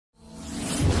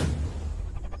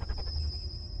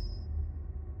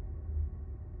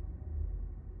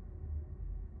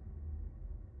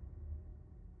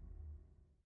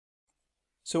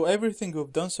So everything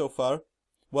we've done so far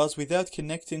was without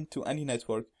connecting to any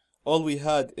network. All we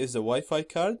had is a Wi-Fi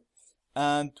card,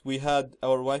 and we had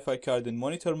our Wi-Fi card in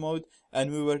monitor mode, and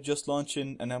we were just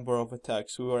launching a number of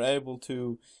attacks. We were able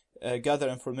to gather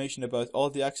information about all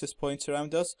the access points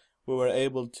around us. We were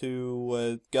able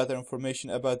to gather information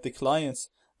about the clients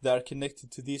that are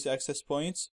connected to these access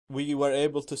points. We were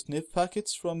able to sniff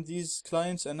packets from these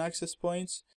clients and access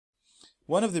points.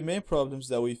 One of the main problems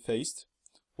that we faced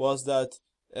was that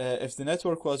if the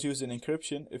network was using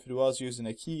encryption, if it was using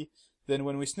a key, then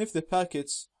when we sniff the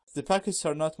packets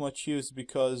are not much used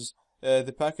because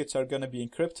the packets are going to be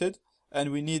encrypted, and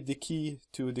we need the key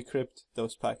to decrypt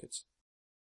those packets.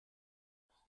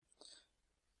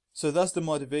 So that's the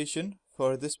motivation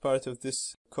for this part of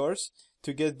this course,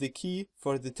 to get the key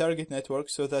for the target network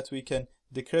so that we can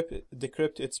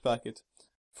decrypt its packet.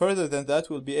 Further than that,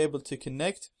 we'll be able to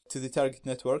connect to the target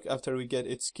network after we get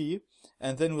its key,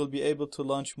 and then we'll be able to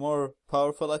launch more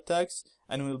powerful attacks,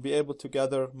 and we'll be able to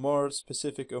gather more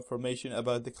specific information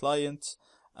about the clients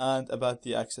and about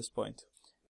the access point.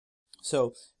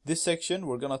 So this section,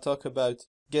 we're going to talk about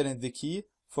getting the key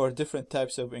for different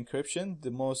types of encryption.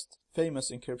 The most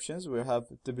famous encryptions, we have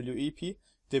WEP,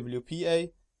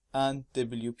 WPA, and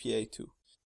WPA2.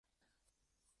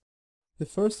 The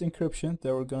first encryption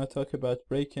that we're going to talk about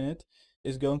breaking it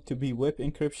is going to be WEP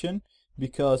encryption,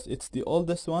 because it's the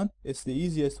oldest one, it's the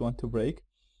easiest one to break,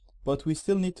 but we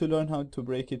still need to learn how to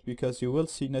break it because you will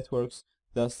see networks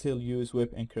that still use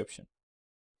WEP encryption.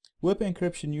 WEP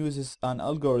encryption uses an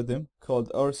algorithm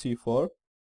called RC4.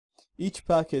 Each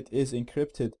packet is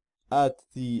encrypted at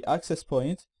the access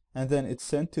point, and then it's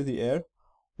sent to the air.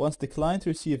 Once the client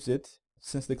receives it,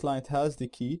 since the client has the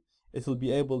key, it will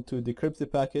be able to decrypt the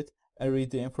packet and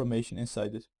read the information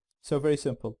inside it. So very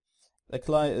simple.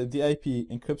 The IP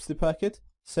encrypts the packet,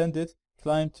 send it,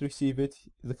 client receive it,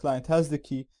 the client has the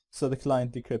key, so the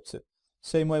client decrypts it.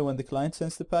 Same way, when the client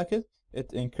sends the packet, it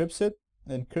encrypts it,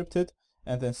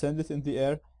 and then send it in the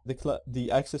air.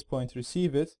 The access point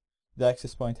receive it, the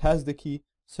access point has the key,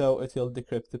 so it will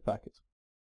decrypt the packet.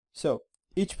 So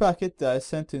each packet that is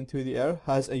sent into the air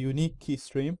has a unique key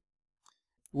stream.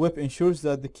 WEP ensures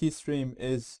that the key stream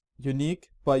is unique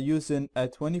by using a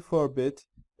 24-bit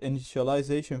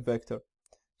initialization vector.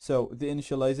 So the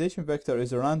initialization vector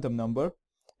is a random number.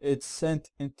 It's sent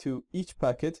into each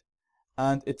packet,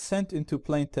 and it's sent into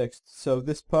plain text. So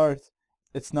this part,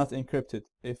 it's not encrypted.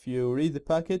 If you read the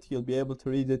packet, you'll be able to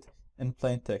read it in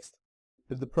plain text.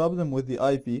 The problem with the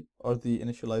IV, or the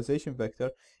initialization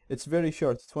vector, it's very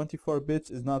short. 24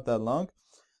 bits is not that long.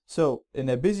 So in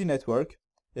a busy network,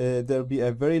 there'll be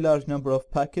a very large number of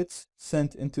packets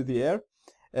sent into the air.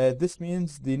 This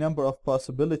means the number of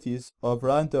possibilities of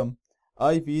random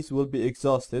IVs will be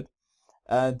exhausted,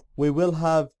 and we will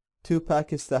have two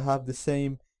packets that have the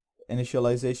same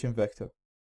initialization vector.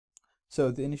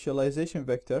 So the initialization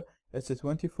vector is a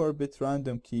 24-bit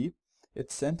random key.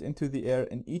 It's sent into the air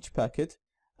in each packet,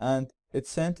 and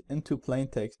it's sent into plain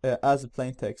text as a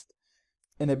plain text.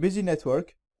 In a busy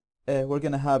network, we're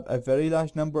going to have a very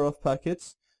large number of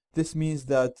packets. This means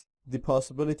that the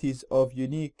possibilities of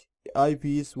unique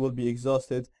IVs will be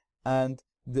exhausted, and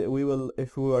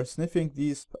if we are sniffing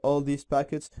all these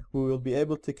packets, we will be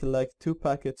able to collect two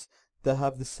packets that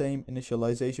have the same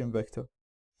initialization vector.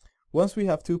 Once we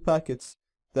have two packets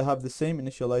that have the same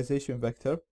initialization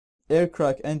vector,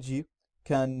 aircrack-ng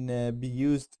can be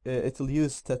used. It'll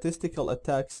use statistical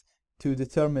attacks to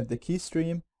determine the key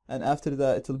stream, and after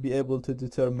that it will be able to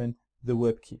determine the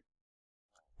WEP key.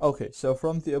 Okay, so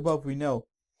from the above we know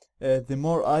the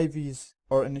more IVs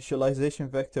or initialization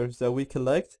vectors that we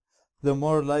collect, the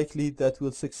more likely that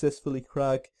we'll successfully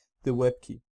crack the WEP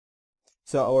key.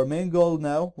 So our main goal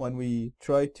now, when we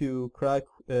try to crack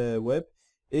WEP,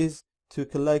 is to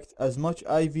collect as much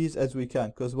IVs as we can,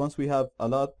 because once we have a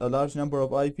large number of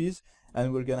IVs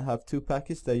and we're gonna have two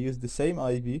packets that use the same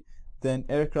IV, then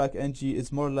aircrack-ng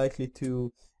is more likely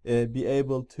to be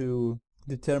able to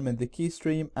determine the key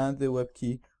stream and the WEP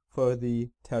key for the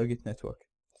target network.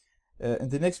 In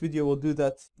the next video we'll do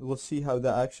that. We'll see how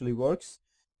that actually works,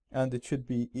 and it should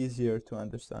be easier to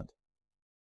understand.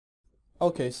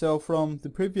 Okay, so from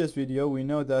the previous video we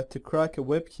know that to crack a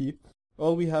WEP key,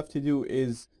 all we have to do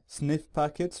is sniff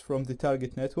packets from the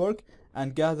target network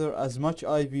and gather as much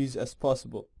IVs as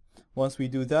possible. Once we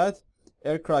do that,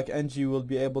 aircrack-ng will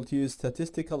be able to use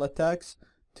statistical attacks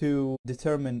to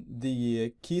determine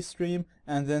the key stream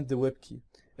and then the WEP key.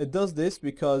 It does this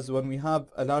because when we have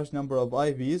a large number of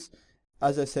IVs,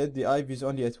 as I said, the IV is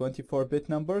only a 24-bit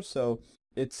number, so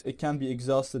it can be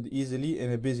exhausted easily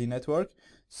in a busy network.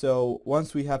 So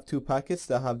once we have two packets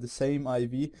that have the same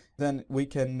IV, then we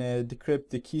can decrypt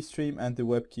the key stream and the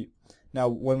web key. Now,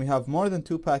 when we have more than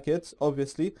two packets,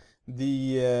 obviously,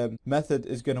 the method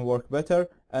is going to work better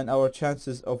and our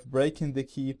chances of breaking the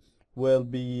key will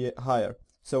be higher.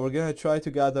 So we're going to try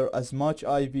to gather as much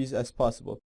IVs as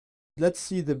possible. Let's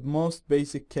see the most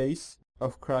basic case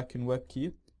of cracking web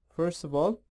key. First of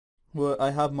all,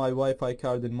 I have my Wi-Fi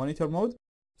card in monitor mode.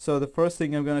 So the first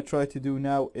thing I'm going to try to do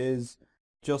now is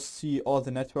just see all the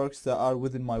networks that are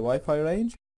within my Wi-Fi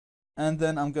range, and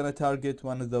then I'm going to target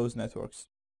one of those networks.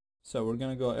 So we're going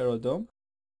to go arrow dump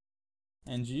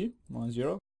ng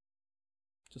 10,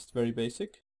 just very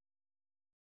basic.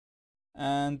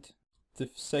 And the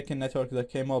second network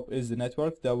that came up is the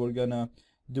network that we're gonna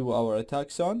do our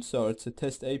attacks on, so it's a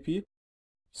test AP.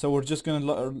 So we're just gonna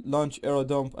launch arrow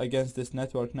dump against this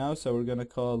network now. So we're gonna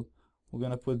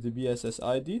put the BSS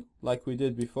ID like we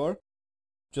did before,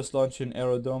 just launch an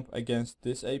arrow dump against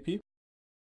this AP,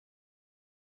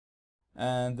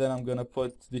 and then I'm gonna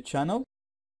put the channel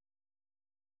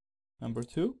number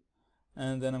 2,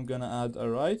 and then I'm gonna add a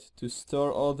write to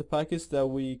store all the packets that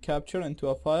we capture into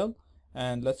a file,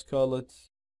 and let's call it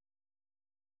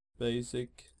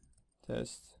basic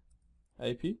test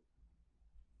AP,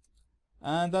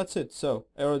 and that's it. So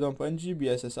arrow dump ng,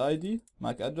 BSS ID,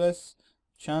 MAC address,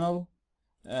 channel,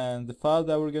 and the file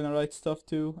that we're gonna write stuff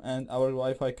to, and our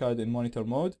Wi-Fi card in monitor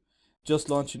mode. Just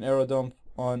launch an arrow dump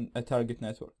on a target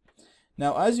network.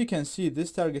 Now, as you can see,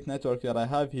 this target network that I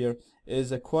have here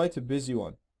is quite a busy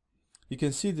one. You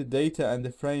can see the data and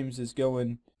the frames it's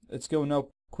going up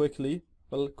quickly.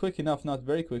 Well, quick enough, not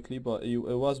very quickly, but it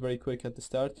was very quick at the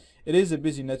start. It is a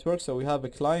busy network, so we have a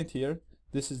client here.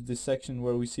 This is the section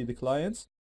where we see the clients.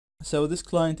 So this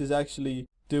client is actually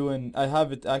I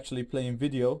have it actually playing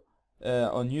video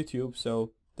on YouTube,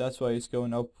 so that's why it's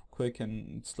going up quick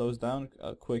and slows down,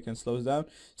 quick and slows down.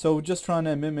 So we're just trying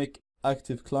to mimic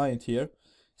active client here.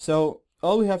 So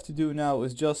all we have to do now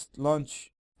is just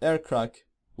launch aircrack,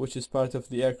 which is part of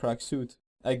the aircrack suite,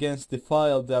 against the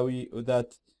file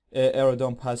that arrow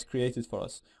dump has created for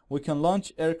us. We can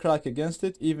launch aircrack against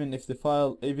it even if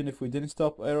we didn't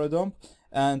stop arrow dump,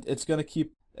 and it's gonna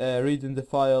keep reading the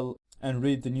file and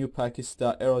read the new packets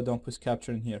that arrow dump is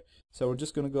capturing here. So we're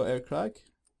just gonna go aircrack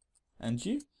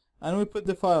ng, and we put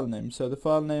the file name. So the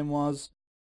file name was,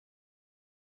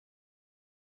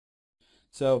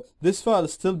 so this file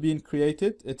is still being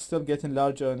created. It's still getting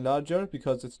larger and larger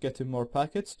because it's getting more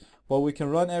packets, but we can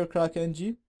run aircrack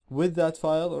ng with that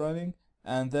file running,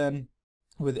 and then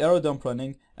with arrow dump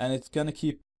running, and it's gonna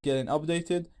keep getting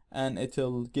updated, and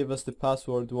it'll give us the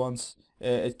password once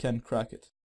it can crack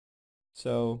it.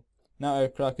 So now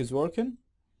aircrack is working,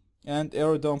 and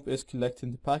arrow dump is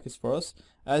collecting the packets for us.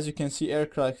 As you can see,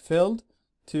 aircrack failed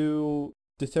to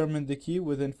determine the key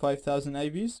within 5,000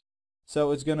 AVs.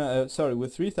 So it's gonna,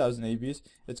 with 3,000 AVs,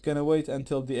 it's gonna wait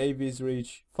until the AVs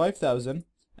reach 5,000,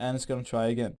 and it's gonna try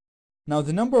again. Now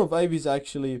the number of AVs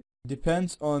actually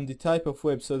depends on the type of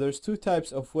web. So there's two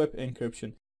types of web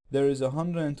encryption. There is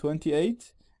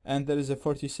 128 and there is a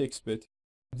 46-bit.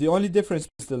 The only difference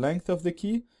is the length of the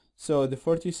key. So the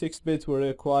 46-bit will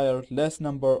require less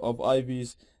number of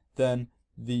IVs than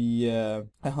the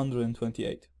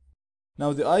 128.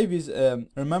 Now the IVs,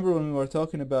 remember when we were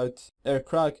talking about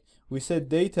aircrack, we said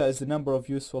data is the number of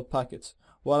useful packets.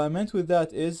 What I meant with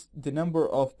that is the number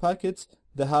of packets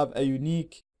that have a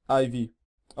unique IV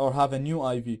or have a new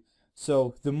IV.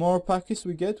 So the more packets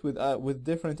we get with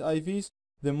different IVs,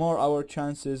 the more our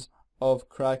chances of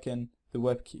cracking the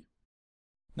web key.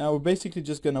 Now we're basically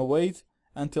just gonna wait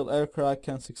until aircrack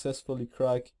can successfully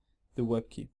crack the web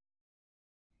key.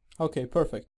 Okay,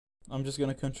 perfect. I'm just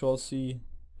gonna Control C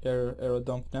arrow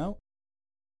dump now.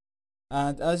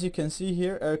 And as you can see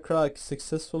here, aircrack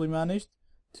successfully managed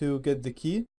to get the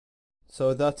key.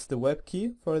 So that's the web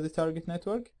key for the target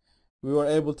network. We were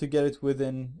able to get it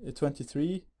within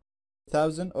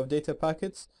 23,000 of data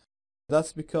packets.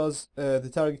 That's because the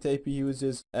target AP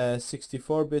uses a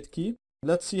 64-bit key.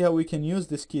 Let's see how we can use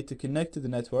this key to connect to the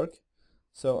network.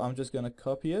 So I'm just going to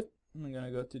copy it. I'm going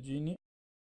to go to Genie.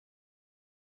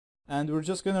 And we're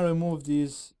just going to remove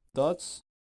these dots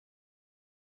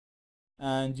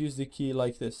and use the key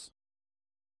like this.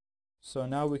 So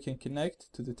now we can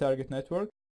connect to the target network.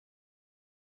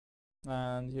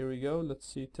 And here we go. Let's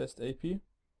see, test AP.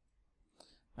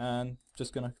 And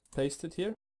just going to paste it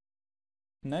here.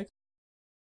 Connect.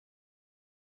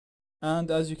 And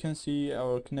as you can see,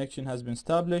 our connection has been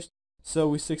established. So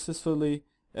we successfully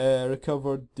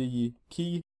recovered the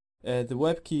key, the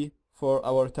web key for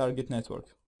our target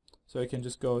network. So I can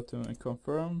just go to and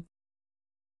confirm.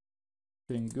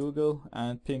 Ping Google,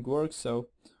 and ping works, so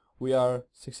we are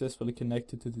successfully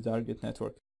connected to the target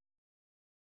network.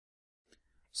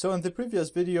 So in the previous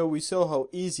video, we saw how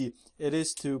easy it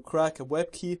is to crack a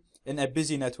web key in a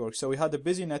busy network. So we had a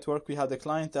busy network, we had a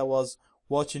client that was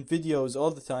watching videos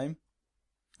all the time,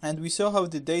 and we saw how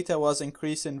the data was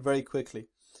increasing very quickly.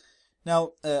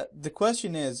 Now, the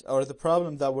question is, or the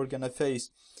problem that we're gonna face,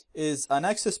 is an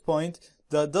access point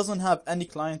that doesn't have any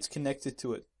clients connected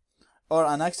to it, or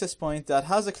an access point that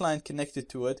has a client connected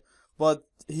to it, but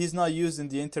he's not using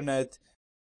the internet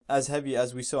as heavy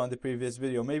as we saw in the previous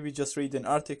video. Maybe just reading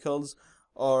articles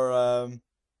or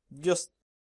just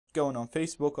going on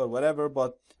Facebook or whatever,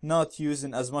 but not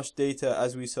using as much data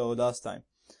as we saw last time.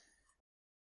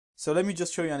 So let me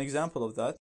just show you an example of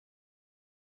that.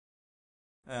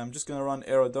 I'm just gonna run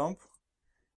arrow dump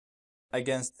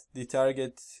against the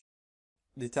target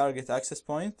access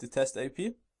point, the test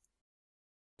AP,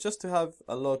 just to have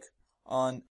a look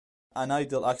on an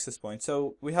idle access point.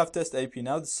 So we have test AP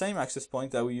now, the same access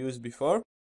point that we used before.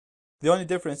 The only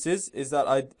difference is that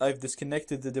I've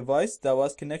disconnected the device that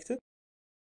was connected.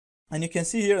 And you can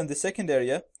see here in the second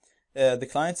area, the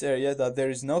clients area, that there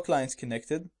is no clients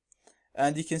connected.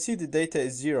 And you can see the data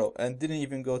is 0 and didn't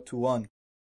even go to 1.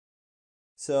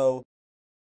 So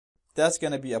that's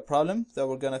going to be a problem that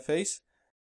we're going to face.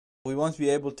 We won't be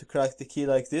able to crack the key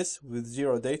like this with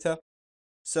 0 data.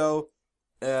 So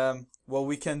what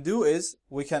we can do is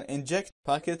we can inject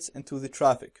packets into the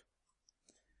traffic.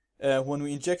 When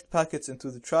we inject packets into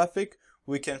the traffic,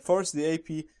 we can force the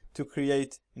AP to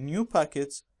create new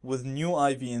packets with new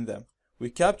IV in them. We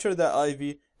capture that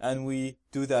IV and we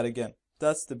do that again.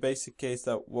 That's the basic case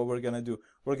that what we're gonna do.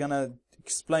 We're gonna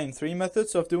explain 3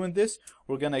 methods of doing this.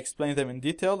 We're gonna explain them in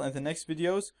detail in the next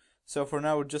videos. So for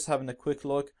now, we're just having a quick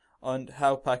look on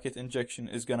how packet injection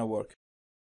is gonna work.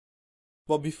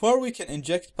 But before we can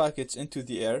inject packets into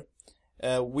the air,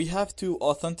 we have to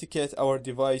authenticate our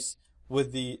device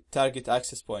with the target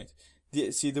access point.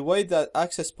 See, the way that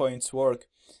access points work,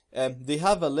 they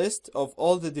have a list of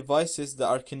all the devices that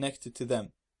are connected to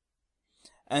them.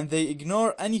 And they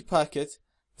ignore any packet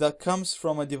that comes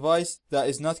from a device that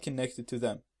is not connected to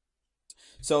them.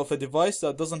 So if a device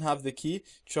that doesn't have the key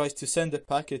tries to send a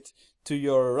packet to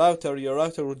your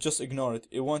router will just ignore it.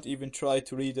 It won't even try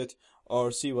to read it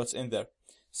or see what's in there.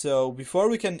 So before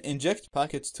we can inject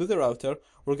packets to the router,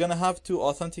 we're gonna have to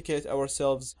authenticate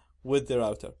ourselves with the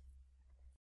router.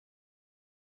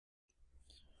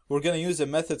 We're gonna use a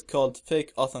method called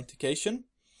fake authentication.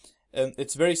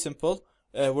 It's very simple.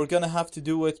 We're gonna have to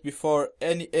do it before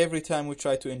every time we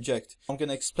try to inject. I'm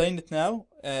gonna explain it now,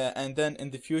 and then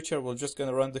in the future we're just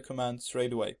gonna run the command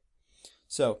straight away.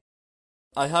 So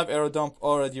I have arrow dump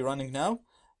already running now.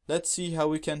 Let's see how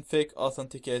we can fake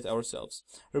authenticate ourselves.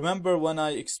 Remember when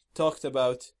I talked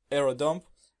about arrow dump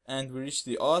and we reached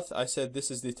the auth, I said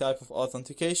this is the type of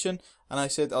authentication, and I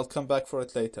said I'll come back for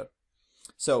it later.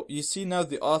 So you see now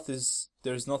the auth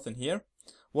there's nothing here.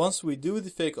 Once we do the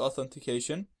fake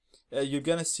authentication, you're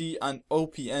gonna see an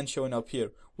OPN showing up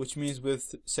here, which means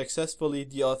we've successfully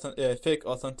fake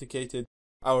authenticated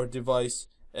our device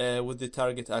with the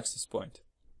target access point.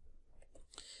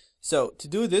 So to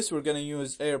do this, we're gonna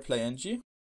use AirPlay-ng.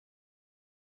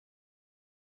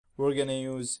 We're gonna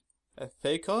use a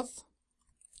fake auth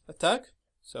attack.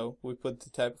 So we put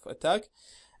the type of attack,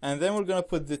 and then we're gonna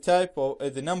put the type of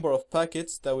the number of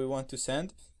packets that we want to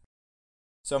send.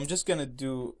 So I'm just gonna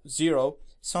do 0.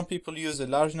 Some people use a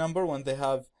large number when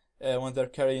they're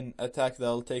carrying attack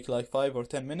that'll take like 5 or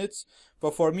 10 minutes.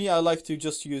 But for me, I like to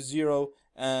just use 0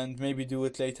 and maybe do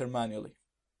it later manually.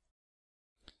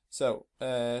 So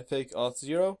fake auth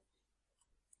 0.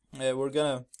 We're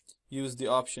gonna use the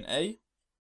option A,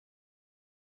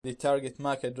 the target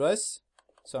MAC address.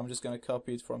 So I'm just gonna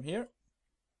copy it from here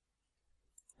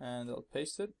and I'll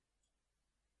paste it.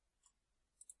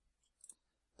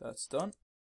 That's done.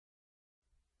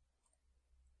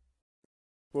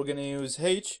 We're gonna use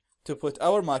H to put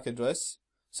our MAC address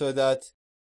so that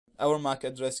our MAC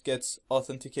address gets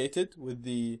authenticated with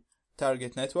the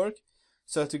target network.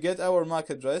 So to get our MAC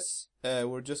address,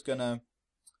 we're just gonna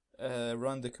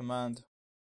run the command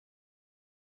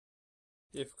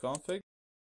ifconfig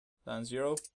LAN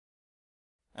 0,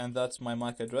 and that's my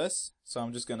MAC address. So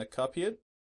I'm just gonna copy it.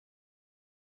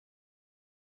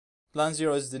 LAN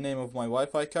 0 is the name of my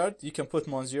Wi-Fi card. You can put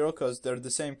Mon 0 because they're the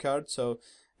same card, so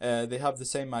they have the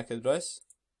same MAC address.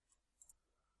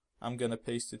 I'm gonna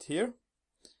paste it here,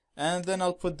 and then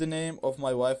I'll put the name of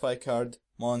my Wi-Fi card,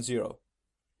 Mon 0.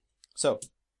 So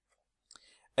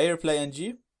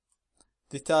AirPlay-ng,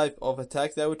 the type of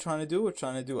attack that we're trying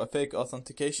to do a fake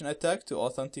authentication attack to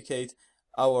authenticate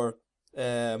our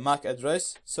MAC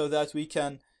address so that we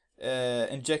can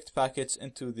inject packets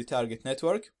into the target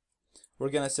network. We're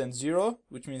gonna send 0,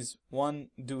 which means 1,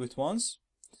 do it once,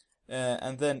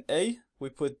 and then A, we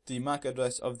put the MAC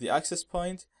address of the access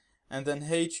point, and then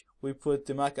H, we put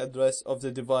the MAC address of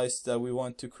the device that we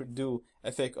want to do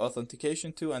a fake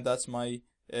authentication to, and that's my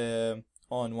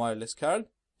own wireless card.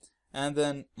 And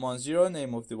then mon0,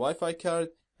 name of the Wi-Fi card,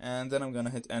 and then I'm gonna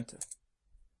hit enter.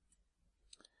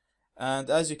 And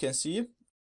as you can see,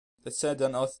 it sent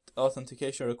an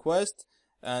authentication request,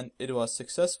 and it was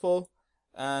successful,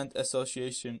 and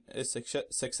association is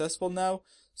successful now.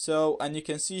 So, and you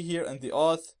can see here in the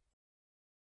auth,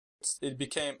 it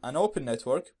became an open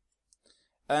network,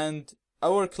 and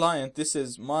our client, this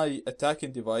is my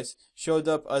attacking device, showed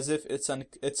up as if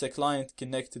it's a client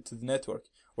connected to the network.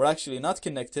 We're actually not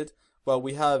connected, but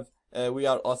we are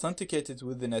authenticated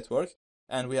with the network,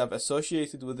 and we have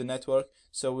associated with the network,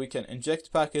 so we can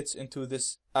inject packets into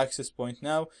this access point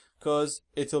now, because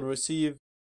it'll receive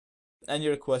any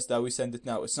request that we send it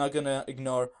now. It's not gonna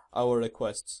ignore our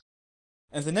requests.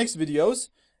 In the next videos,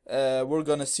 we're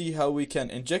gonna see how we can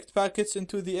inject packets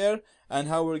into the air, and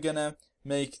how we're gonna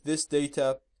make this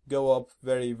data go up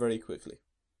very, very quickly.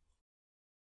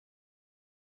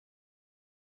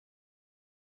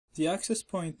 The access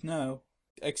point now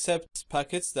accepts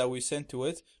packets that we send to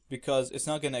it, because it's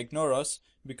not going to ignore us,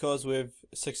 because we've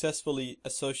successfully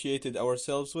associated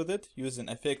ourselves with it using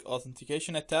a fake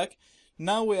authentication attack.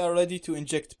 Now we are ready to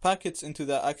inject packets into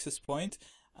the access point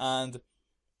and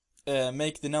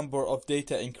make the number of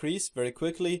data increase very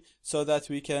quickly so that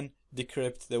we can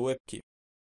decrypt the WIP key.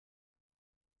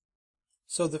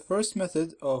 So the first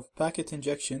method of packet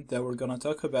injection that we're going to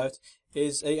talk about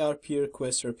is ARP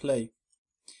request replay.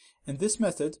 In this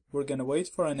method, we're going to wait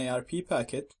for an ARP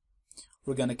packet,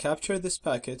 we're going to capture this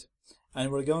packet,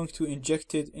 and we're going to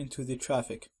inject it into the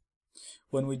traffic.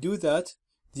 When we do that,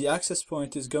 the access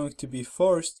point is going to be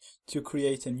forced to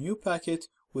create a new packet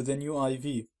with a new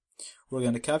IV. We're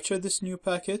going to capture this new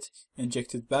packet,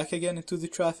 inject it back again into the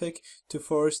traffic to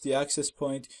force the access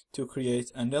point to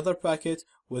create another packet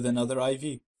with another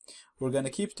IV. We're going to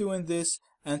keep doing this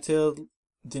until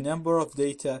the number of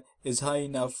data is high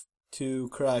enough to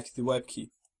crack the web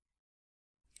key.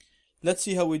 Let's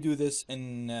see how we do this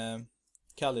in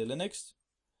Kali Linux.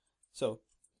 So,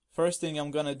 first thing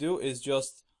I'm gonna do is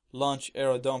just launch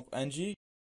aerodump-ng.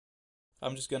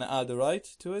 I'm just gonna add a write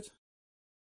to it,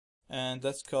 and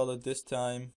let's call it this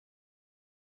time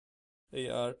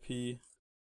ARP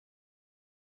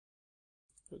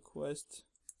request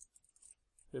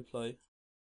reply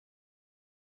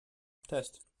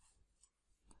test.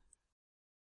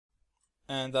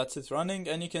 And that's it running,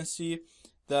 and you can see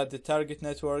that the target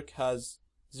network has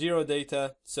 0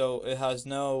 data, so it has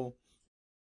no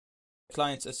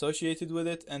clients associated with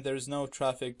it, and there's no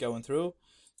traffic going through,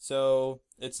 so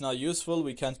it's not useful.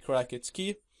 We can't crack its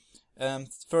key.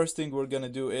 First thing we're gonna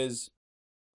do is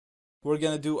we're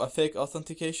gonna do a fake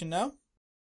authentication now,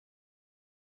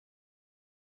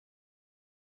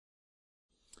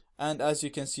 and as you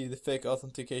can see, the fake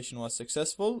authentication was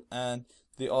successful, and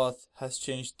the auth has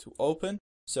changed to open,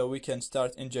 so we can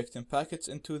start injecting packets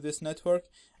into this network,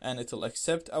 and it'll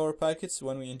accept our packets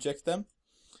when we inject them.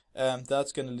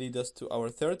 That's going to lead us to our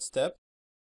third step,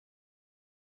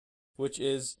 which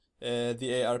is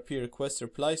the ARP request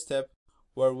reply step,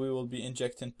 where we will be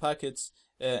injecting packets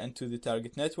into the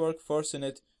target network, forcing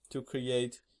it to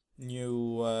create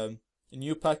new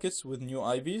packets with new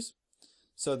IVs.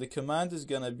 So the command is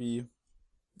going to be,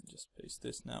 just paste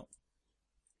this now,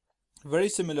 very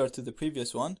similar to the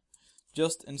previous one,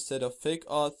 just instead of fake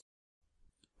auth,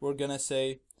 we're gonna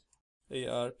say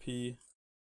ARP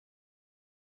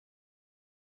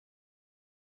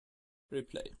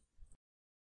replay.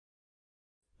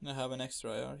 I have an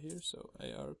extra IR here, so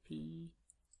ARP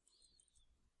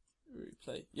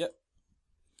replay. Yep.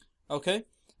 Okay,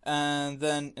 and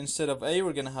then instead of A,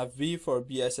 we're gonna have V for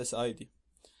BSSID.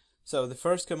 So the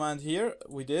first command here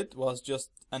we did was just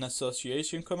an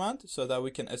association command, so that we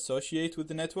can associate with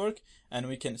the network and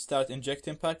we can start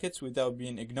injecting packets without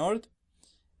being ignored.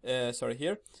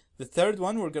 Here. The third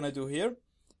one we're gonna do here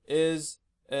is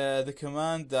the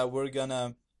command that we're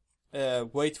gonna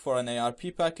wait for an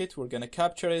ARP packet, we're gonna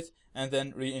capture it and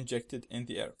then re-inject it in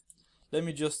the air. Let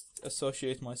me just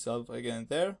associate myself again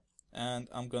there, and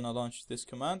I'm gonna launch this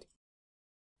command.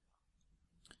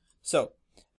 So,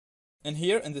 and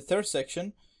here in the third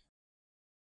section,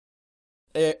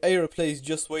 replay is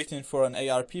just waiting for an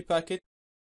ARP packet.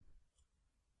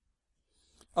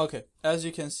 Okay, as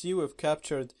you can see, we've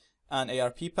captured an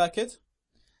ARP packet,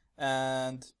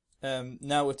 and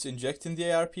now it's injecting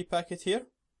the ARP packet here.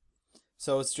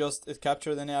 So it's just, it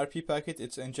captured an ARP packet,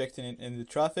 it's injecting it in the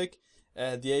traffic.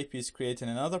 The AP is creating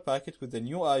another packet with the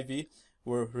new IV.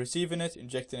 We're receiving it,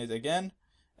 injecting it again,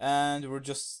 and we're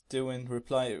just doing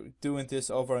this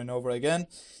over and over again.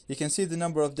 You can see the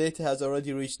number of data has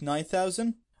already reached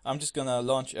 9,000. I'm just gonna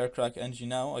launch aircrack ng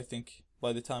now. I think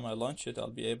by the time I launch it, I'll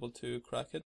be able to crack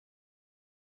it.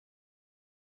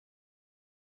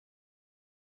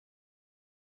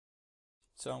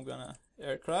 So I'm gonna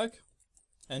aircrack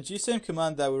ng, same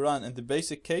command that we ran in the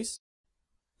basic case.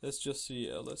 Let's just see,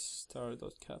 let's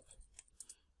star.cap,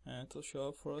 and it'll show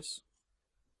up for us.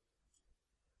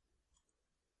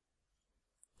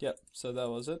 Yep, so that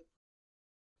was it.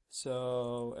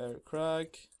 So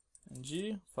aircrack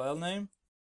ng, file name.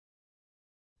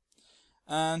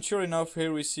 And sure enough,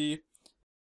 here we see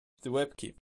the web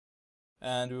key.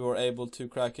 And we were able to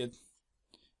crack it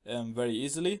very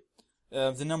easily.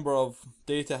 The number of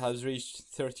data has reached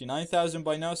 39,000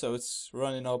 by now, so it's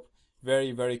running up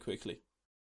very, very quickly.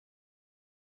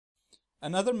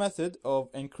 Another method of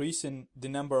increasing the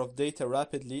number of data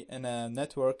rapidly in a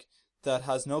network that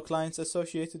has no clients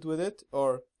associated with it,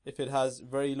 or if it has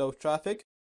very low traffic,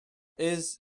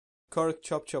 is correct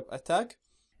chop attack.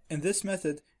 In this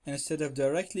method, instead of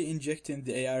directly injecting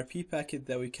the ARP packet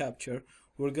that we capture,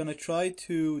 we're gonna try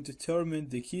to determine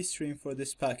the key stream for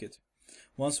this packet.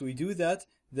 Once we do that,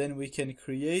 then we can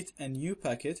create a new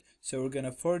packet. So we're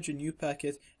gonna forge a new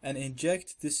packet and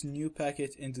inject this new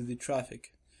packet into the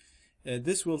traffic.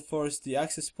 This will force the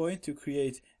access point to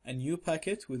create a new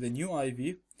packet with a new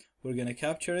IV. We're gonna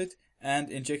capture it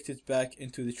and inject it back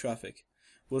into the traffic.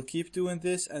 We'll keep doing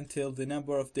this until the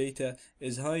number of data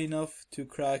is high enough to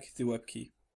crack the web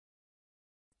key.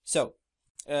 So,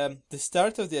 the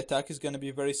start of the attack is going to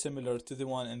be very similar to the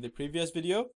one in the previous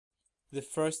video. The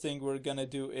first thing we're going to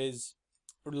do is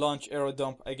launch arrow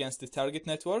dump against the target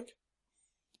network.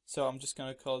 So I'm just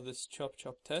going to call this chop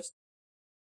test.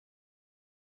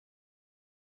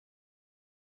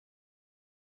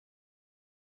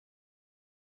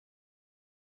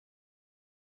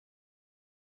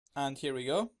 And here we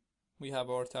go. We have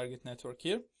our target network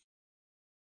here.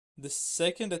 The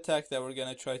second attack that we're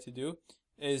going to try to do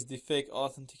is the fake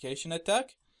authentication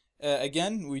attack.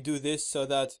 Again, we do this so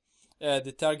that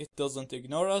the target doesn't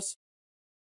ignore us.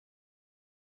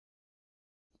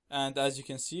 And as you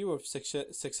can see, we're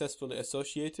successfully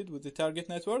associated with the target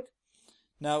network.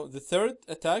 Now, the third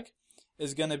attack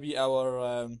is going to be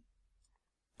our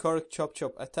correct chop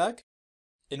attack,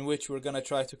 in which we're going to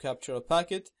try to capture a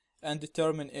packet and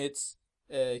determine its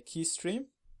key stream.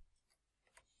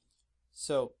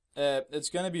 So it's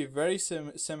going to be very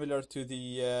similar to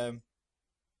the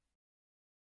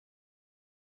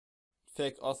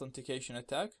fake authentication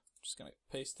attack. I'm just going to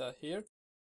paste that here.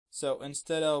 So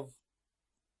instead of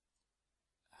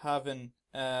having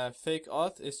fake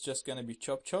auth, it's just going to be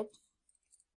chop.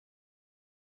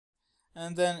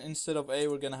 And then instead of A,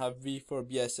 we're going to have V for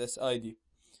BSS ID.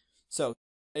 So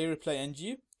A reply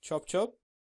ng, chop,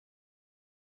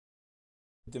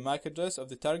 the MAC address of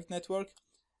the target network,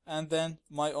 and then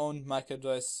my own MAC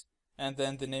address, and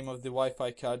then the name of the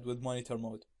Wi-Fi card with monitor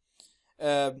mode.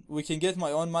 We can get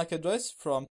my own MAC address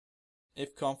from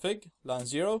ifconfig LAN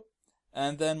 0,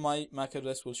 and then my MAC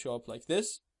address will show up like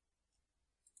this.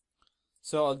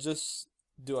 So I'll just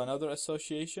do another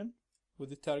association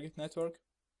with the target network.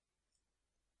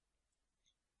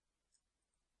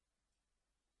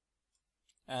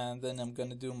 And then I'm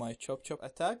gonna do my chop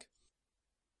attack.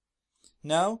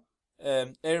 Now,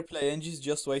 AirPlay ng is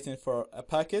just waiting for a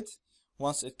packet.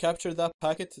 Once it captures that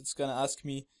packet, it's gonna ask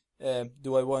me,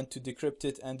 do I want to decrypt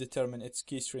it and determine its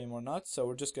key stream or not? So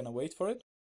we're just gonna wait for it.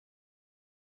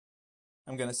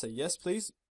 I'm gonna say yes,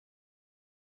 please.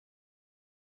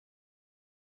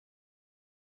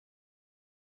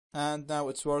 And now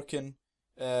it's working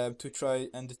to try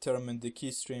and determine the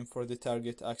key stream for the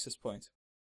target access point.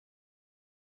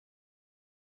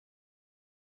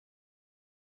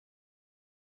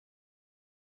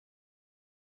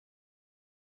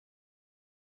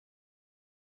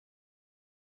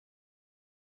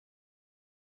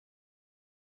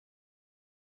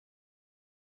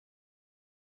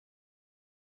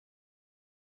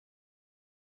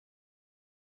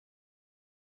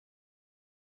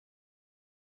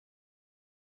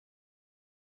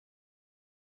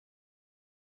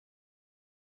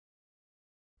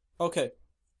 Okay,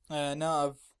 now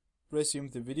I've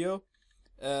resumed the video.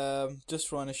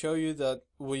 Just want to show you that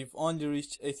we've only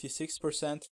reached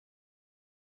 86%,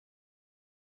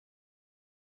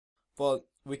 but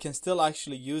we can still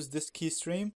actually use this key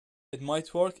stream. It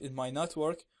might work, it might not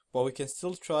work, but we can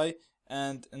still try.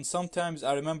 And sometimes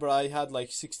I remember I had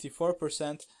like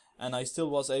 64%, and I still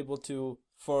was able to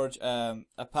forge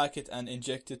a packet and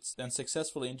inject it and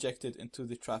successfully inject it into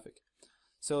the traffic.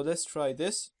 So let's try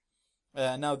this.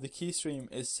 Now the key stream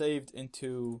is saved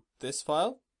into this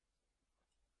file.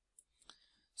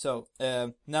 So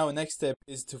now next step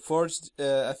is to forge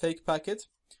a fake packet.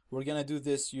 We're gonna do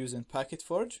this using packet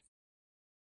forge.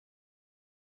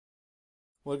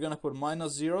 We're gonna put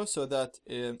 -0 so that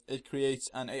it creates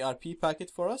an ARP packet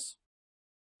for us,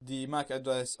 the MAC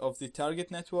address of the target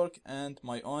network, and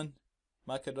my own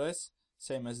MAC address,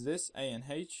 same as this, A and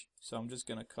H. So I'm just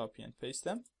gonna copy and paste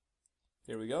them.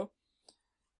 Here we go.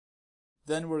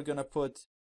 Then we're gonna put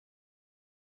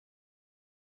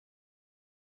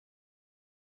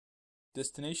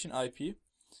destination IP,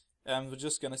 and we're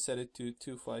just gonna set it to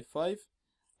 255,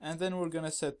 and then we're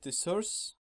gonna set the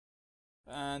source,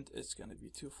 and it's gonna be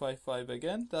 255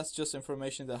 again. That's just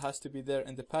information that has to be there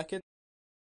in the packet.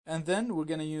 And then we're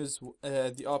gonna use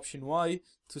the option Y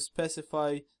to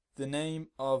specify the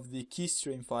name of the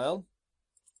keystream file,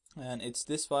 and it's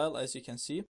this file, as you can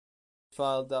see,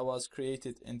 file that was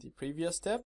created in the previous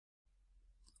step.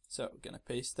 So we're gonna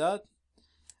paste that,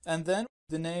 and then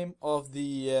the name of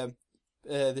the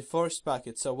forged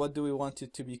packet. So what do we want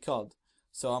it to be called?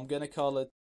 So I'm gonna call it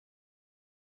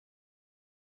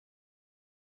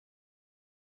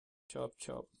chop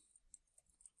chop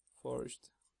forged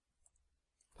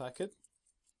packet,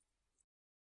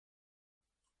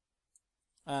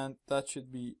 and that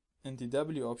should be in the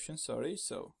W option, sorry.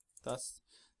 So that's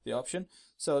the option.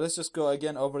 So let's just go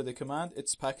again over the command.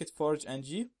 It's packet forge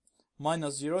ng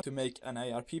 -0 to make an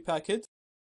ARP packet,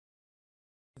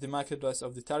 the MAC address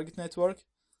of the target network,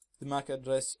 the MAC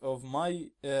address of my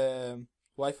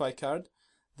Wi-Fi card,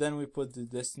 then we put the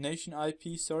destination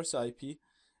IP, source IP,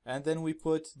 and then we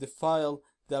put the file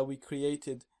that we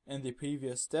created in the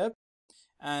previous step,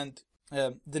 and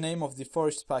the name of the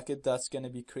forged packet that's going to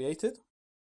be created.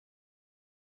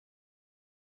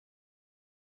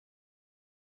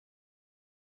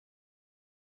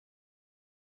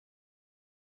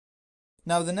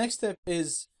 Now the next step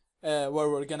is where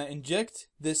we're going to inject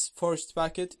this forged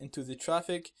packet into the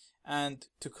traffic and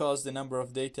to cause the number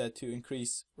of data to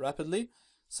increase rapidly.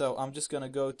 So I'm just going to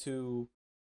go to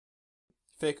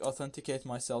fake authenticate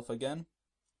myself again,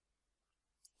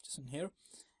 just in here,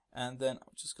 and then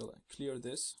I'm just going to clear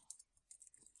this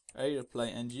reply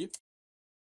ng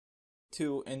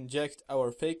to inject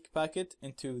our fake packet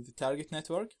into the target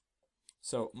network.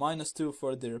 So -2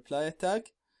 for the reply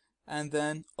attack, and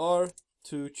then R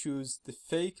to choose the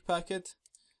fake packet,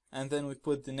 and then we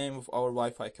put the name of our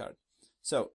Wi-Fi card.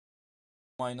 So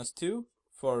 -2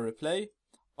 for replay,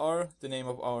 or the name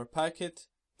of our packet,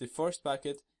 the first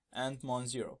packet, and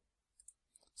 -0.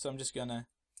 So I'm just gonna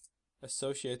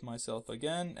associate myself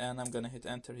again, and I'm gonna hit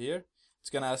enter here. It's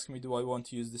gonna ask me, do I want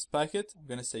to use this packet? I'm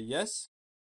gonna say yes.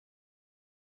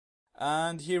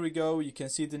 And here we go. You can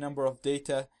see the number of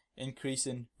data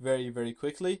increasing very, very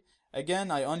quickly.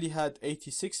 Again, I only had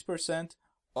 86%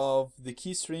 of the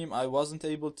key stream. I wasn't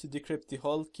able to decrypt the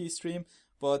whole key stream,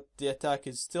 but the attack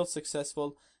is still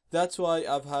successful. That's why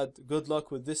I've had good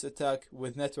luck with this attack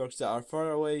with networks that are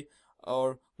far away,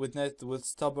 or with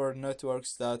stubborn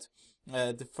networks that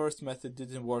the first method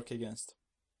didn't work against.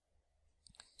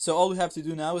 So all we have to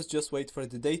do now is just wait for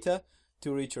the data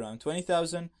to reach around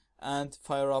 20,000 and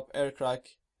fire up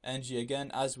aircrack ng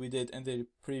again, as we did in the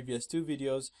previous two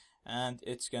videos, and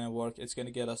it's gonna work. It's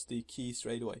gonna get us the key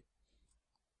straight away.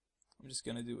 I'm just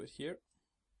gonna do it here.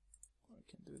 I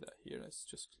can do that here. Let's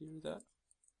just clear that.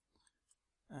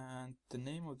 And the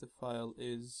name of the file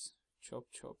is chop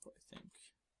chop, I think.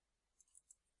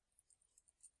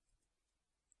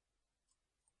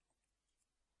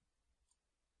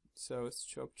 So it's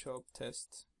chop chop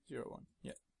test 01.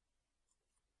 Yeah.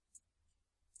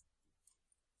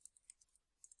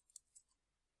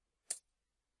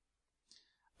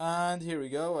 And here we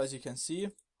go. As you can see,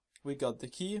 we got the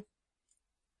key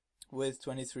with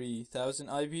 23,000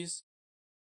 IVs.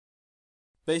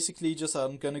 Basically, just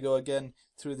I'm going to go again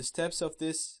through the steps of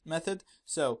this method.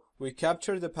 So we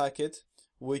capture the packet,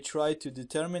 we try to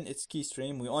determine its key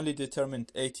stream. We only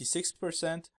determined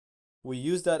 86%. We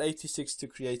used that 86 to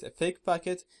create a fake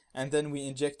packet, and then we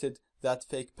injected that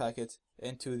fake packet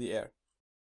into the air.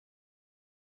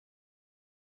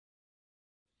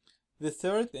 The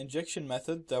third injection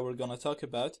method that we're going to talk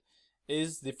about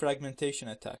is the fragmentation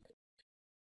attack.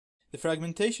 The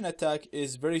fragmentation attack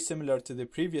is very similar to the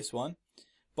previous one,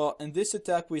 but in this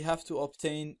attack we have to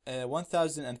obtain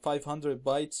 1,500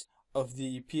 bytes of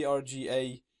the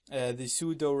PRGA, the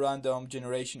pseudo random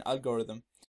generation algorithm.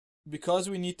 Because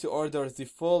we need to order the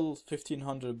full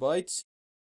 1,500 bytes,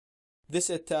 this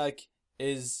attack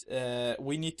is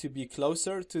we need to be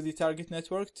closer to the target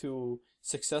network to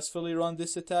successfully run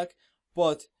this attack,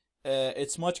 but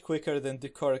it's much quicker than the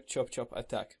correct chop chop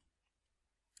attack.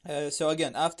 So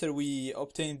again, after we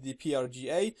obtain the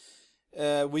PRGA,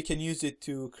 we can use it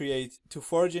to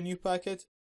forge a new packet,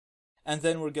 and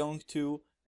then we're going to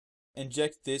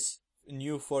inject this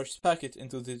new forged packet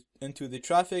into the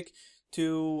traffic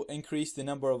to increase the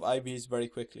number of IBs very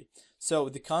quickly. So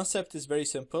the concept is very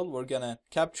simple. We're gonna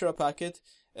capture a packet,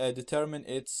 determine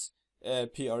its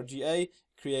PRGA,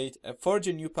 forge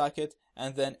a new packet,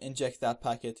 and then inject that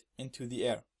packet into the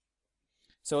air.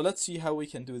 So let's see how we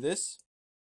can do this.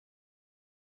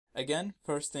 Again,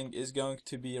 first thing is going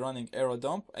to be running arrow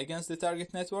dump against the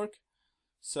target network.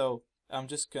 So I'm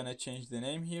just gonna change the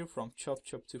name here from chop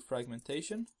chop to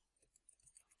fragmentation.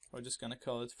 We're just gonna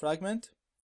call it fragment.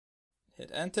 Hit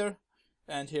enter,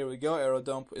 and here we go. Arrow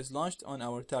dump is launched on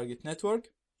our target network.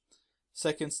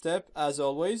 Second step, as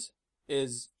always,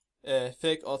 is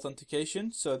fake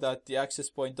authentication, so that the access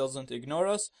point doesn't ignore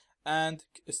us and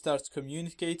starts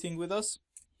communicating with us.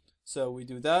 So we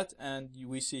do that, and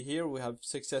we see here we have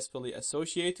successfully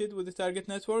associated with the target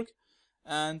network,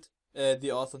 and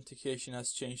the authentication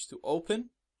has changed to open,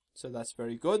 so that's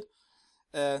very good.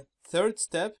 Third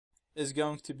step is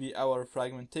going to be our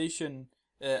fragmentation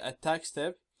attack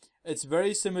step. It's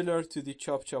very similar to the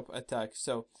chop chop attack.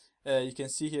 So you can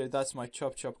see here that's my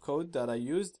chop chop code that I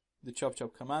used, the chop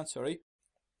chop command, sorry.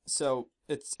 So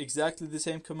it's exactly the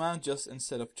same command, just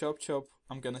instead of chop chop,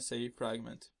 I'm gonna say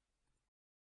fragment.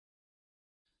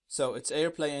 So it's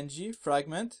airplay ng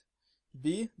fragment,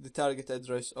 b the target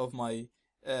address of my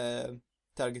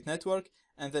target network,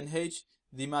 and then h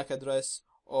the MAC address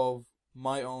of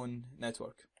my own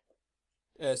network.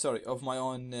 Of my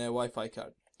own Wi-Fi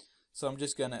card. So I'm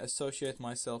just gonna associate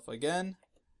myself again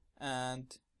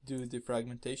and do the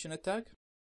fragmentation attack.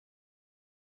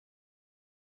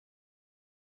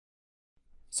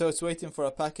 So it's waiting for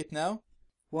a packet now.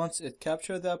 Once it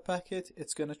captures that packet,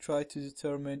 it's gonna try to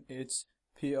determine its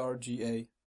PRGA.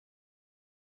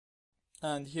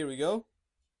 And here we go.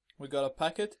 We got a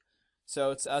packet.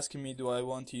 So it's asking me, do I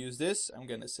want to use this? I'm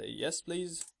gonna say yes,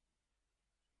 please.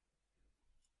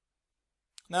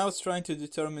 Now it's trying to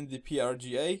determine the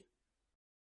PRGA.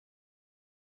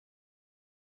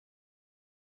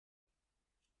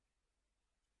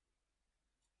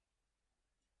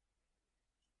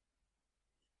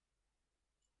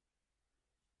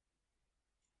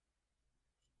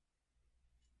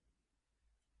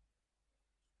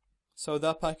 So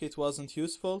that packet wasn't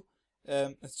useful.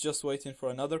 It's just waiting for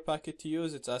another packet to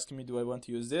use. It's asking me, do I want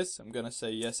to use this? I'm gonna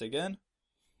say yes again.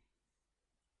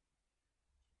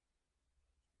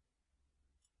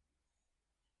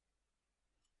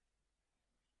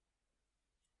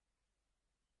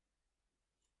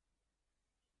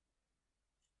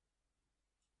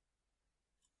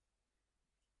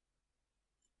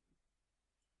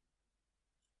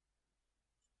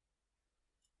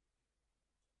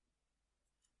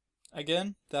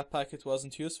 Again, that packet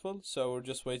wasn't useful, so we're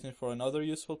just waiting for another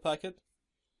useful packet.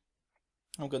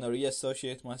 I'm gonna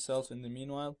reassociate myself in the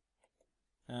meanwhile,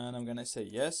 and I'm gonna say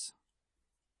yes.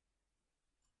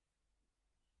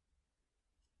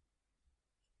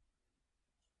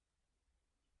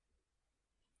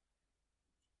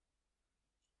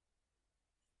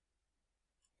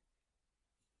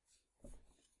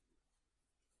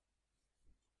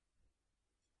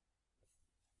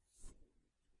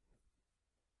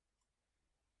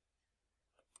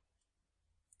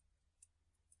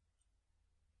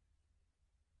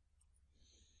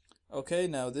 Okay,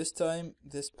 now this time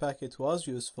this packet was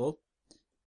useful,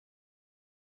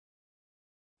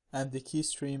 and the key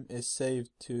stream is saved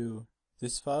to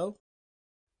this file.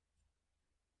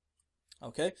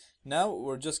 Okay, now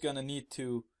we're just gonna need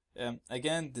to,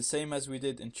 again, the same as we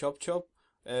did in chop chop,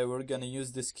 we're gonna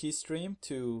use this key stream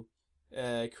to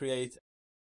create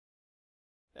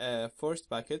a forced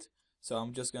packet. So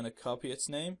I'm just gonna copy its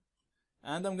name,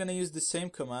 and I'm gonna use the same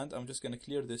command. I'm just gonna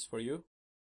clear this for you.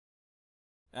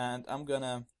 And I'm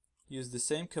gonna use the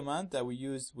same command that we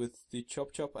used with the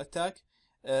chop chop attack.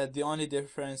 The only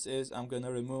difference is I'm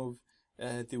gonna remove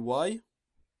the Y,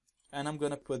 and I'm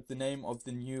gonna put the name of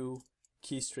the new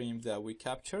key stream that we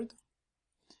captured,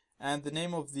 and the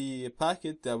name of the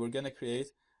packet that we're gonna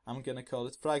create, I'm gonna call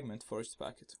it fragment forged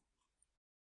packet.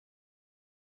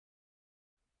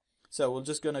 So we're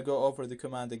just gonna go over the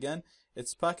command again.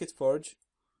 It's packet forge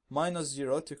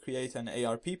 -0 to create an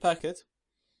ARP packet.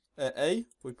 A,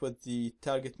 we put the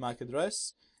target MAC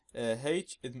address,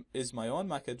 H is my own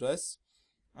MAC address,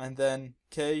 and then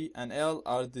K and L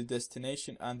are the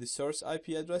destination and the source IP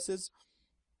addresses.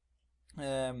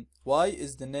 Y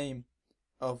is the name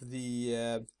of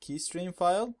the key stream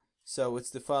file. So it's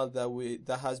the file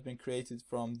that has been created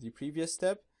from the previous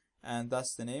step, and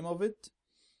that's the name of it.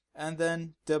 And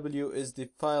then W is the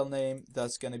file name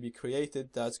that's going to be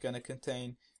created, that's going to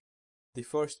contain the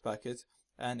first packet,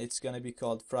 and it's going to be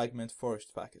called fragment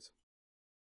first packet.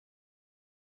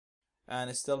 And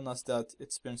it's telling us that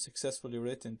it's been successfully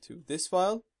written to this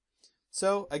file.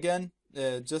 So again,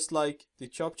 just like the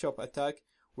chop chop attack,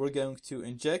 we're going to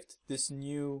inject this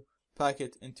new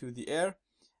packet into the air,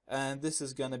 and this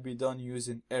is going to be done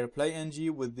using airplay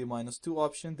ng with the -2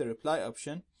 option, the reply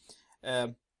option.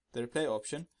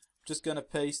 Just going to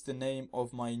paste the name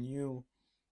of my new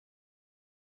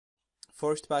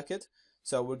first packet.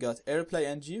 So we got airplay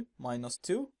ng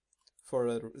 -2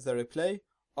 for the replay,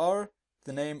 or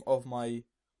the name of my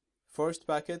first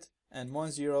packet, and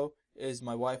 10 is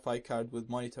my Wi-Fi card with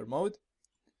monitor mode.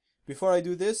 Before I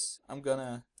do this, I'm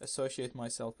gonna associate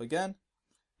myself again,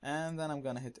 and then I'm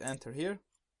gonna hit enter here.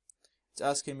 It's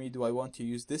asking me, do I want to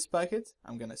use this packet?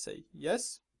 I'm gonna say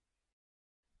yes.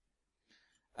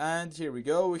 And here we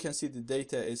go, we can see the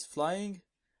data is flying.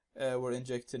 We're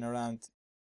injecting around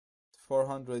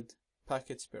 400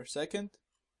 packets per second.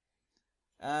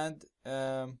 And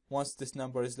once this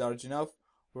number is large enough,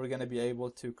 we're gonna be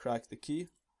able to crack the key.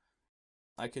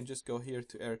 I can just go here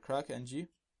to air crack ng.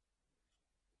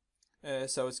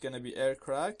 So it's gonna be air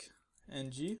crack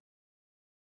ng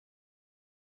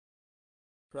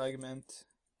fragment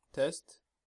test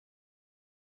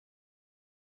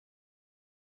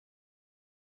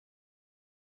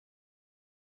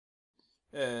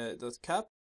 .cap,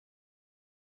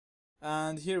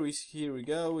 and here we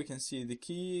go. We can see the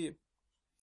key.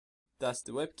 That's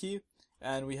the web key,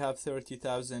 and we have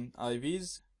 30,000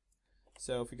 IVs.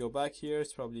 So if we go back here,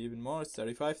 it's probably even more. It's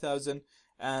 35,000,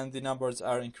 and the numbers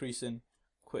are increasing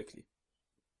quickly.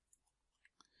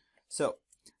 So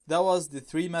that was the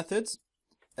 3 methods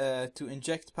to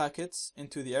inject packets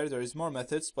into the air. There is more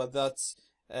methods, but that's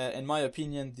in my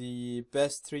opinion the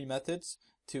best 3 methods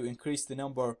to increase the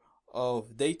number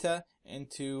of data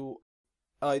into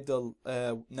idle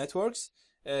networks.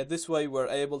 This way we're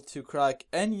able to crack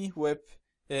any web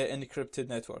encrypted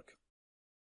network.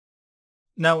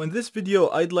 Now in this video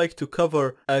I'd like to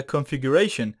cover a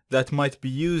configuration that might be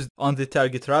used on the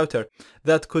target router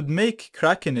that could make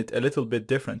cracking it a little bit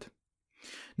different.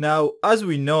 Now, as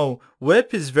we know,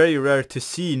 WEP is very rare to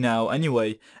see now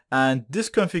anyway, and this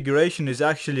configuration is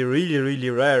actually really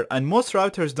rare, and most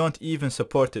routers don't even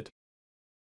support it.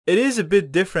 It is a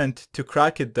bit different to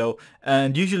crack it though,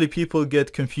 and usually people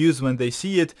get confused when they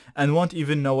see it and won't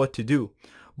even know what to do.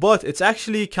 But it's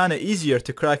actually kinda easier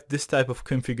to crack this type of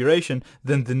configuration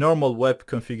than the normal WEP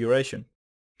configuration.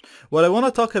 What I want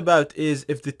to talk about is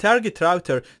if the target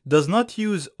router does not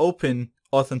use open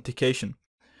authentication.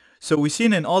 So we've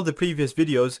seen in all the previous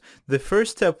videos, the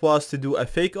first step was to do a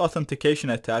fake authentication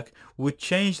attack which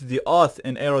changed the auth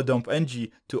in aerodump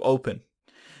ng to open.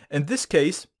 In this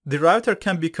case, the router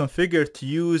can be configured to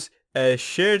use a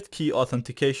shared key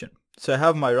authentication. So I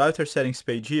have my router settings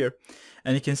page here,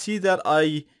 and you can see that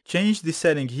I changed the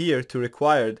setting here to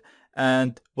required,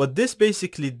 and what this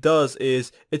basically does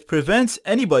is it prevents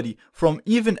anybody from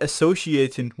even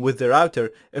associating with the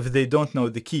router if they don't know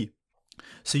the key.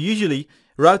 So usually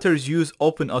routers use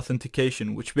open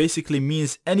authentication, which basically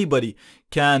means anybody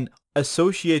can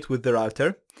associate with the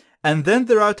router, and then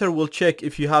the router will check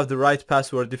if you have the right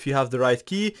password, if you have the right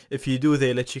key. If you do,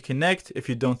 they let you connect. If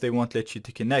you don't, they won't let you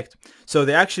to connect. So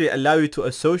they actually allow you to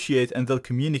associate and they'll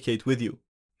communicate with you.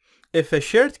 If a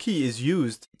shared key is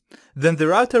used, then the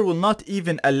router will not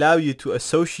even allow you to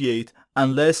associate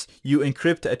unless you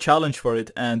encrypt a challenge for it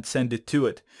and send it to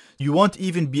it. You won't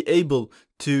even be able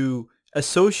to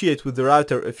associate with the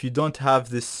router if you don't have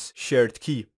this shared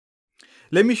key.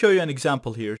 Let me show you an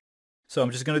example here. So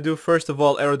I'm just going to do first of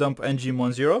all aerodump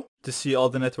ng10 to see all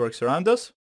the networks around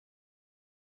us.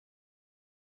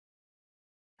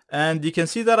 And you can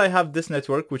see that I have this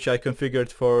network which I configured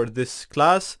for this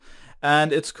class,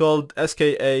 and it's called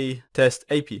SKA test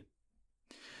AP.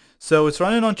 So it's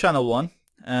running on channel 1,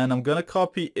 and I'm going to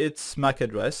copy its MAC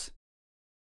address.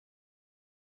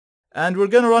 And we're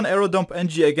going to run aerodump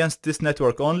ng against this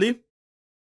network only.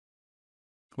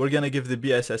 We're going to give the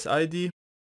BSS ID,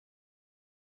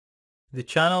 the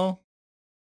channel,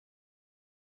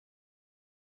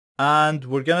 and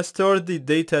we're going to store the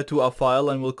data to a file,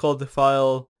 and we'll call the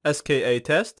file SKA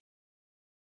test.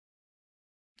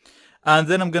 And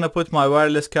then I'm going to put my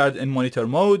wireless card in monitor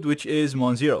mode, which is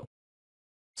mon0.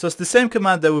 So it's the same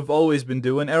command that we've always been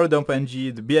doing, aerodump ng,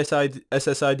 the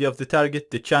BSS ID of the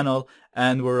target, the channel,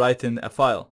 and we're writing a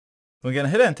file. We're going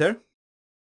to hit enter.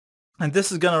 And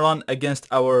this is gonna run against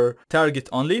our target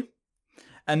only.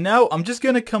 And now I'm just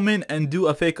gonna come in and do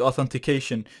a fake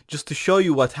authentication just to show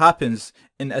you what happens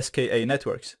in SKA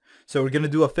networks. So we're gonna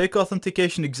do a fake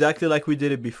authentication exactly like we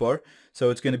did it before. So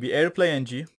it's gonna be AirPlay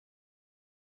NG,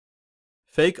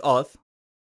 fake auth,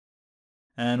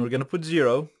 and we're gonna put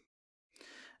 0,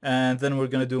 and then we're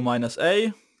gonna do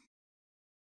 -A,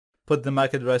 put the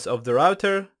MAC address of the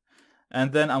router,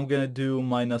 and then I'm gonna do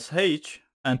 -H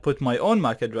and put my own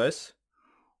MAC address,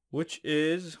 which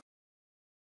is...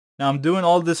 Now I'm doing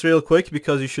all this real quick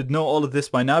because you should know all of this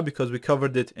by now because we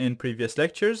covered it in previous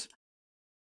lectures.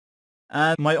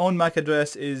 And my own MAC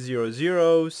address is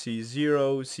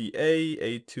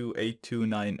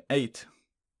 00C0CA828298.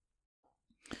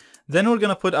 Then we're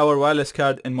gonna put our wireless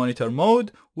card in monitor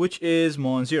mode, which is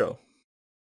mon0.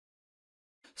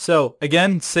 So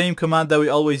again, same command that we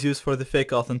always use for the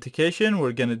fake authentication.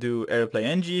 We're gonna do AirPlay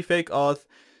NG fake auth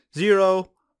 0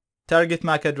 target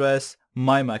MAC address,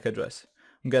 my MAC address.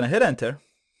 I'm gonna hit enter.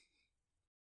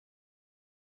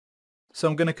 So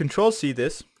I'm gonna Control C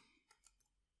this.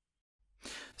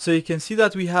 So you can see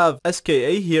that we have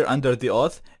SKA here under the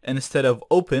auth instead of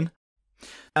open.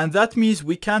 And that means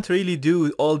we can't really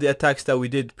do all the attacks that we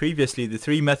did previously, the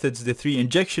 3 methods, the 3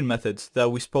 injection methods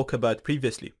that we spoke about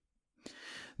previously.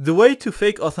 The way to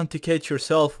fake authenticate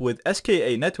yourself with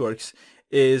SKA networks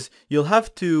is you'll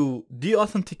have to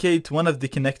de-authenticate one of the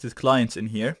connected clients in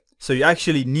here. So you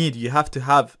have to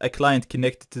have a client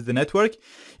connected to the network.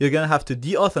 You're gonna have to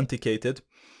de-authenticate it.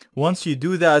 Once you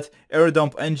do that,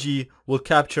 AeroDump NG will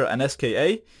capture an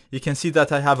SKA. You can see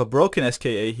that I have a broken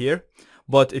SKA here,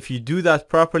 but if you do that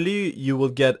properly, you will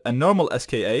get a normal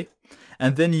SKA,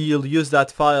 and then you'll use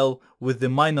that file with the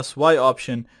 -Y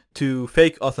option to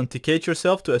fake authenticate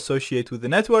yourself to associate with the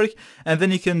network, and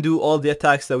then you can do all the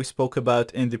attacks that we spoke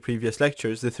about in the previous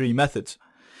lectures, the 3 methods.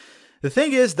 The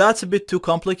thing is, that's a bit too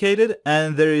complicated,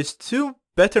 and there is 2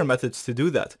 better methods to do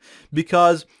that,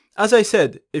 because as I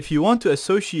said, if you want to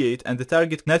associate and the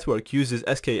target network uses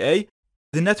SKA,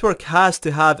 the network has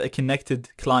to have a connected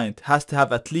client, has to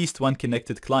have at least one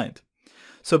connected client.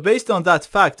 So based on that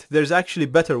fact, there's actually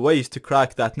better ways to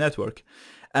crack that network.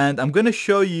 And I'm going to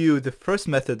show you the first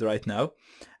method right now,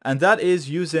 and that is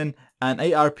using an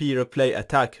ARP replay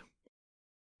attack.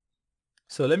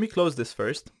 So let me close this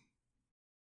first.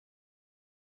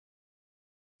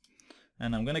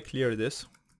 And I'm going to clear this.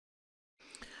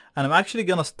 And I'm actually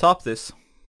gonna stop this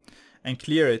and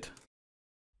clear it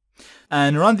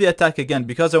and run the attack again,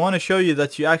 because I want to show you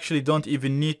that you actually don't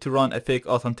even need to run a fake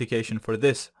authentication for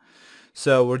this.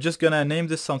 So we're just gonna name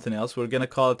this something else. We're gonna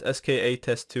call it SKA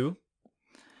test 2,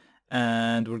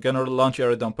 and we're gonna launch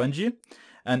AeroDump NG.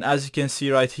 And as you can see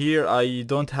right here, I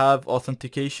don't have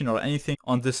authentication or anything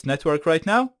on this network right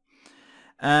now.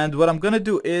 And what I'm gonna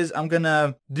do is I'm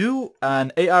gonna do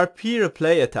an ARP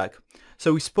replay attack.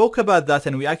 So we spoke about that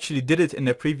and we actually did it in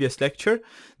a previous lecture.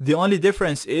 The only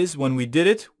difference is when we did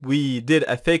it, we did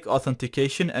a fake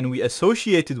authentication and we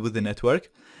associated with the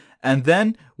network. And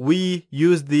then we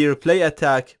used the replay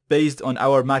attack based on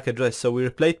our MAC address. So we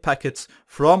replayed packets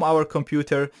from our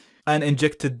computer and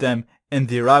injected them in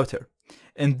the router.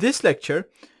 In this lecture,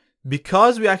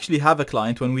 because we actually have a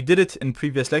client, when we did it in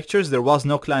previous lectures, there was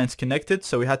no clients connected,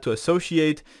 so we had to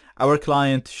associate. Our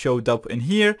client showed up in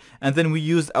here, and then we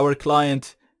used our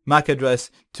client MAC address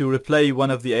to replay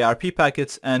one of the ARP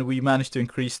packets, and we managed to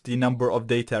increase the number of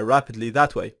data rapidly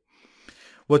that way.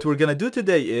 What we're going to do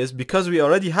today is, because we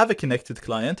already have a connected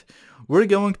client, we're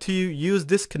going to use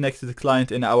this connected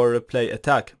client in our replay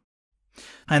attack.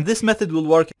 And this method will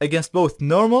work against both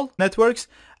normal networks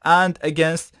and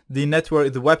against the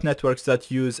web networks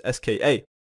that use SKA.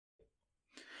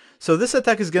 So this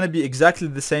attack is going to be exactly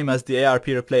the same as the ARP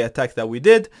replay attack that we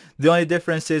did. The only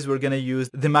difference is we're going to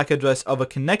use the MAC address of a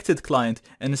connected client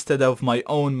instead of my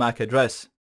own MAC address.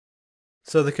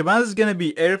 So the command is going to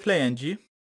be AirPlay NG,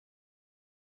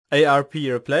 ARP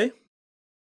replay.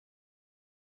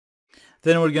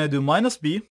 Then we're going to do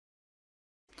 -B,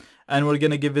 and we're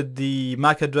going to give it the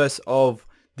MAC address of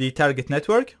the target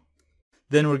network.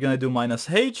 Then we're going to do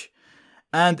 -H,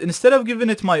 and instead of giving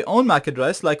it my own MAC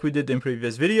address like we did in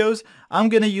previous videos, I'm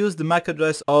going to use the MAC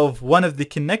address of one of the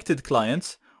connected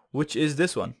clients, which is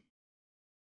this one.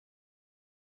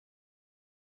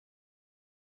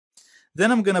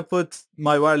 Then I'm going to put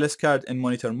my wireless card in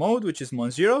monitor mode, which is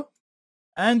mon0,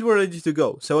 and we're ready to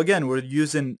go. So again, we're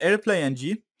using AirPlay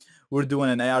NG. We're doing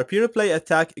an ARP replay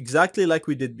attack exactly like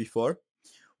we did before.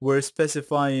 We're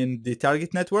specifying the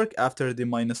target network after the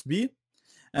 -B.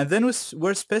 And then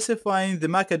we're specifying the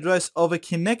MAC address of a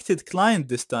connected client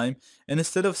this time, and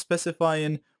instead of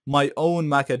specifying my own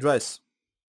MAC address.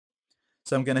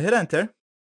 So I'm gonna hit enter.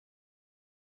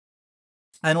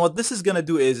 And what this is gonna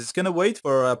do is it's gonna wait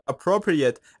for an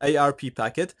appropriate ARP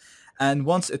packet, and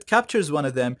once it captures one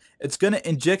of them, it's gonna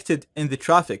inject it in the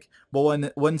traffic.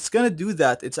 But when it's gonna do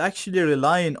that, it's actually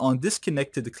relying on this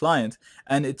connected client,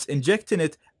 and it's injecting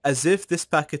it as if this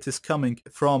packet is coming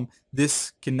from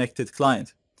this connected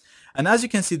client. And as you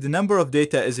can see, the number of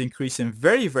data is increasing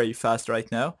very, very fast right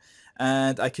now.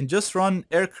 And I can just run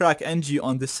aircrack-ng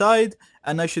on the side,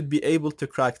 and I should be able to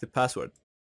crack the password.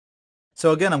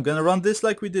 So again, I'm gonna run this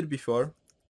like we did before.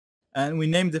 And we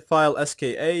named the file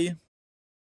ska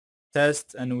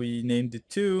test, and we named it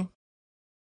 2.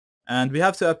 And we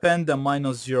have to append the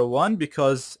 -01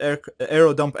 because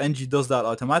aerodump-ng does that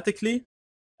automatically.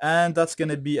 And that's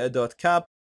gonna be a .cap.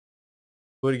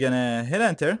 We're gonna hit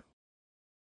enter.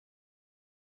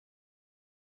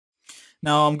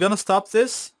 Now I'm gonna stop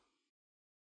this.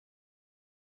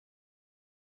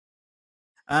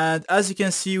 And as you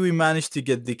can see, we managed to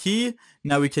get the key.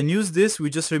 Now we can use this. We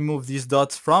just remove these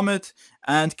dots from it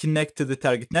and connect to the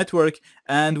target network,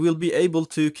 and we'll be able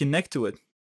to connect to it.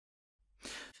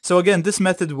 So again, this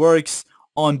method works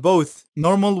on both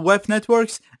normal web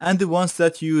networks and the ones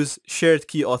that use shared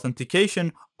key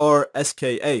authentication, or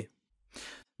SKA.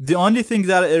 The only thing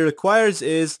that it requires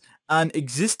is an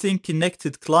existing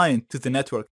connected client to the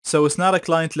network. So it's not a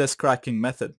clientless cracking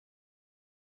method.